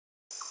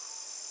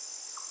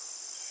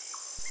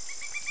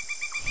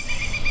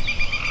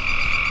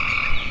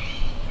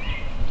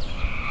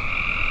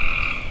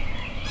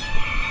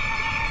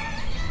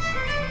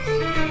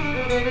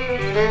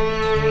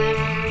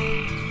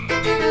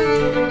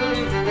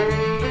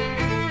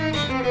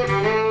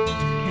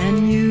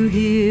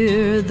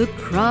The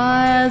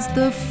cry as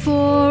the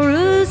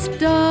forest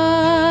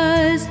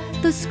dies,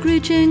 the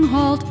screeching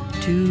halt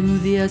to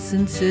the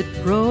essence it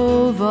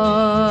provides.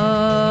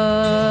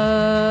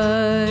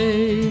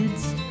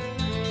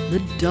 The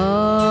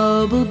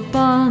double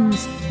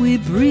bonds we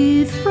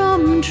breathe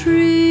from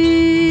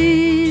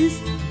trees,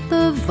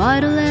 the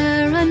vital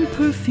air and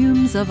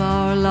perfumes of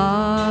our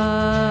lives.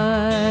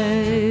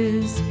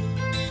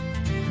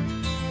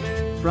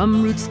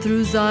 From roots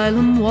through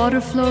xylem, water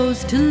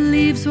flows to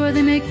leaves where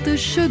they make the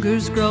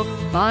sugars grow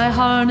by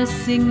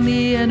harnessing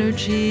the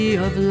energy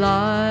of life.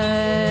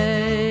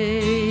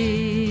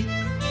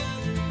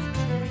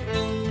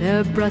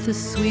 Their breath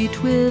is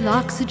sweet with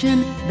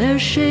oxygen, their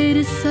shade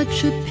is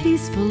such a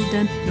peaceful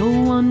den. No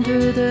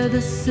wonder they're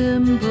the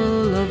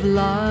symbol of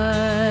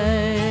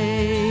life.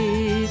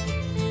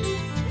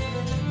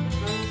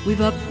 We've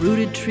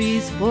uprooted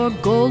trees for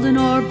golden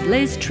ore,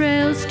 blazed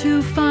trails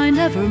to find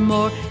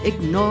evermore,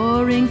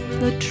 ignoring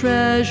the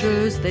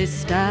treasures they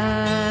stash.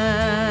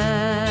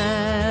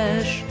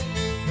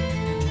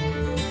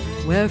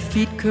 Where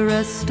feet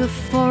caressed a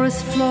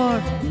forest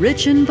floor,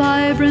 rich in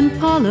vibrant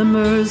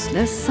polymers,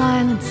 their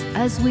silence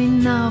as we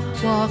now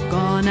walk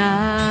on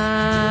ash.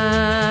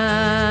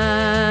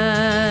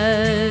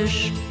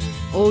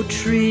 Oh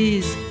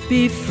trees,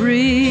 be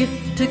free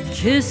to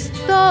kiss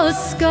the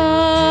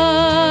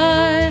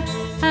sky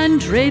and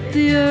drape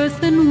the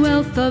earth in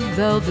wealth of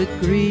velvet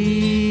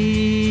green.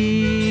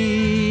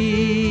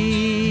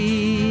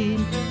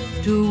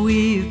 To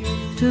weave,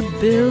 to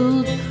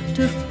build,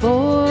 to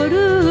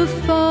fortify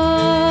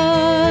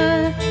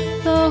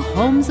the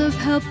homes of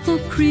helpful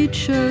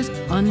creatures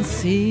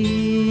unseen.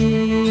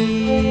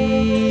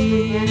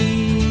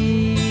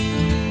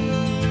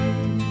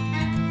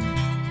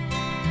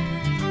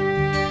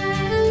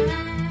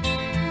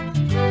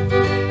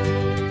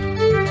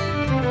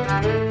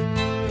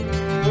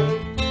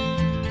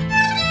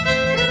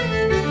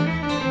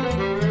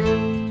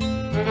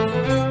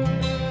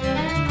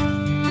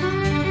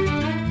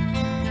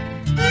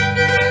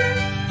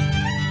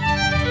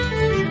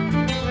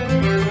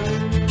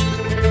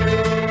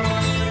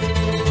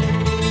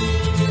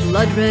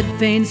 Blood-red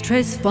veins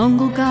trace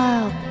fungal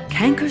guile,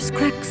 cankers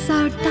crack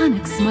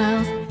sardonic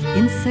smiles,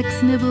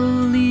 insects nibble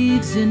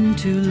leaves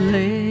into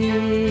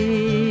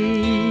lace.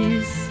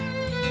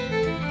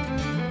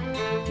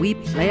 We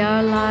play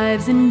our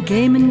lives in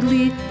game and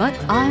glee, but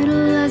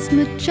idle as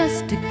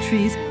majestic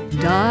trees,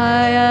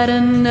 die at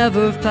an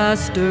ever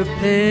faster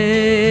pace.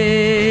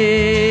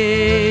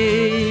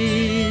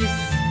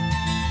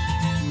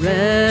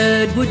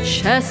 Redwood,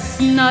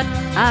 chestnut,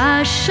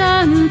 ash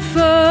and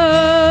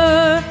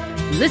fir,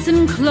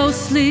 listen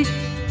closely,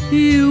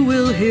 you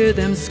will hear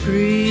them scream.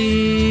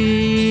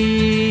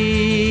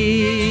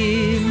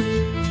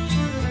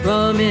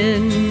 From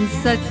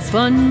insects,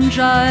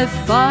 fungi,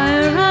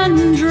 fire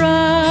and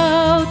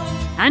drought,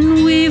 and,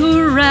 and we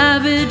who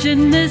ravage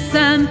in this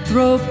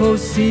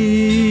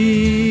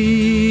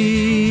Anthropocene.